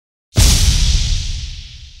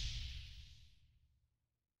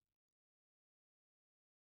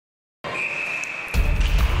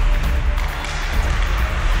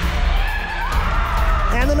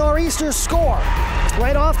Nor'easters score.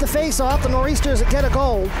 Right off the face-off, the Nor'easters get a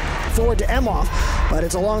goal forward to Emhoff, but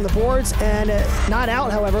it's along the boards and not out,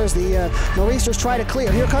 however, as the Nor'easters try to clear.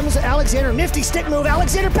 Here comes Alexander, nifty stick move,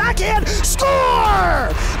 Alexander backhand,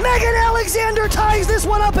 score! Megan Alexander ties this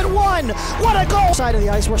one up at 1. What a goal! Side of the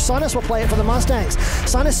ice where Sunnis will play it for the Mustangs.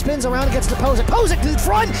 Sunnis spins around and gets to Posick. Posick in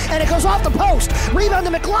front, and it goes off the post. Rebound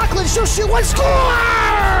to McLaughlin, she'll shoot one, score!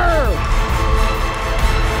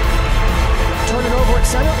 Turn it over at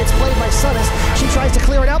center. It's played by Sunnis. She tries to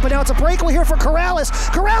clear it out, but now it's a breakaway here for Corrales.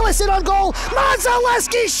 Corrales in on goal.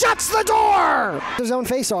 Modzelewski shuts the door. The zone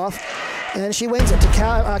face-off, and she wins it to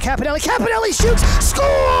Capinelli. Capinelli shoots.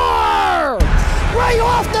 Score! Right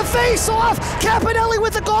off the face-off. Capinelli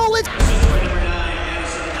with the goal.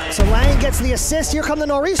 So Lang gets the assist. Here come the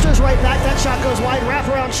Nor'easters right back. That shot goes wide.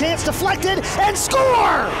 Wraparound chance deflected and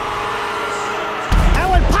score!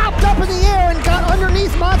 Allen popped up in the air and got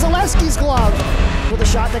underneath Modzelewski's glove with a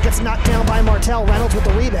shot that gets knocked down by Martel. Reynolds with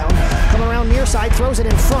the rebound. Coming around near side, throws it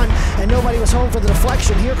in front, and nobody was home for the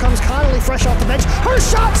deflection. Here comes Connolly fresh off the bench. Her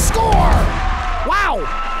shot, score! Wow!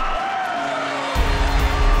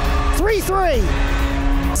 3-3.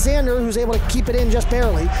 Xander, who's able to keep it in just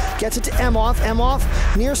barely, gets it to Emhoff. Emhoff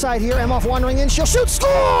near side here. Emhoff wandering in. She'll shoot. Score!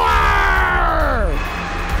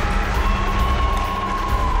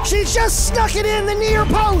 She just snuck it in the near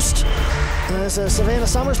post. As Savannah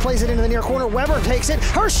Summers plays it into the near corner. Weber takes it.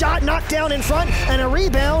 Her shot knocked down in front and a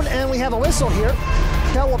rebound, and we have a whistle here.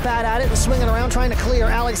 Tell will bat at it and swing it around, trying to clear.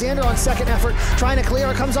 Alexander on second effort, trying to clear.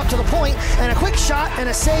 It comes up to the point, and a quick shot and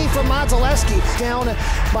a save from Modzelewski down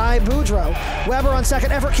by Boudreau. Weber on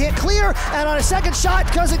second effort can't clear, and on a second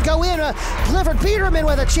shot doesn't go in. Clifford Peterman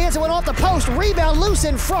with a chance. It went off the post. Rebound loose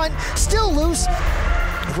in front, still loose.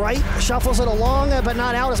 Right, shuffles it along, but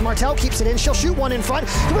not out as Martel keeps it in. She'll shoot one in front.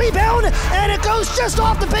 Rebound, and it goes just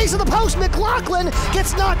off the base of the post. McLaughlin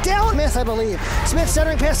gets knocked down. Smith, I believe. Smith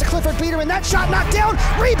centering pass to Clifford Peterman. That shot knocked down.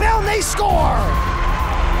 Rebound, they score!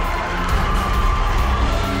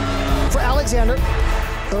 For Alexander.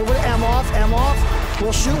 Over to Emhoff. Emhoff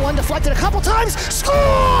will shoot one, deflected a couple times. Score!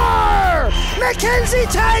 McKenzie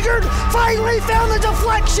Taggart finally found the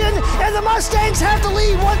deflection, and the Mustangs have the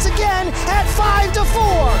lead once again at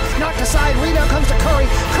 5-4. Knocked aside, rebound comes to Curry.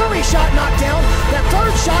 Curry shot knocked down. That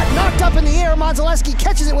third shot knocked up in the air. Modzelewski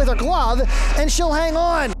catches it with her glove, and she'll hang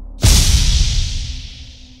on.